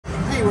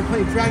Today we're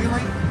playing Dragon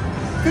Link,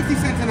 50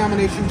 cent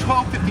denomination,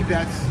 1250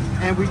 bets,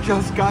 and we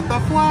just got the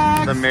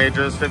flags. The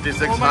majors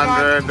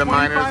 5600, oh the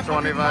minors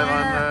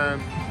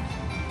 2500.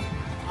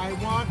 I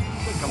want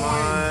the Come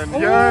coins.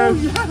 on, yes,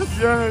 yes,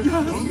 yes.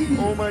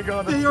 Oh my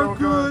god, that's they so are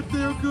good.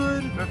 They are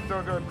good. That's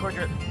so good. Click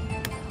it.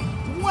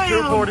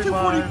 Wow,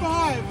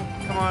 245.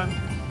 Come on.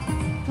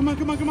 Come on,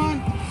 come on, come on.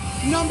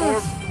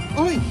 Numbers.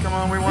 Oh wait. Come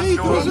on, we want hey,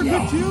 doors. those are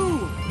good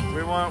too.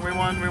 We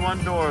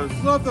want doors.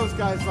 Love those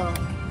guys though.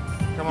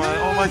 Come on,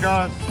 yes. oh my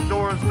gosh.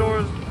 Doors,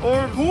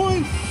 orbs.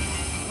 Coins.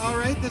 All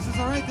right, this is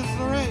all right, this is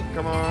all right.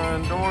 Come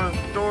on,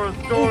 doors.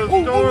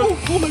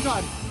 Oh my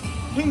god.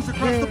 Kings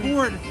across the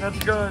board. That's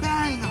good.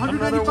 Bang,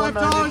 $195,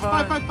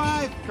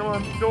 555. Come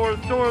on, doors.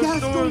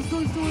 Yes, doors.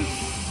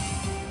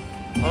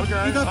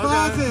 Okay. We got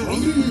prizes.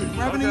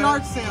 We're having a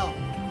yard sale.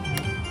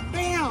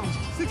 Bam,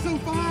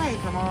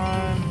 605. Come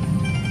on.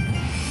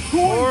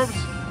 Orbs.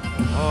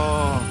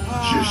 Oh.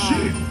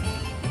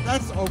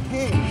 That's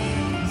okay.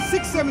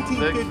 617.50.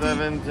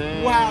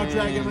 617. Wow,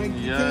 Dragon Link.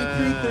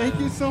 Yes. Thank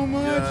you so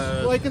much.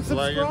 Yes. Like and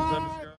subscribe.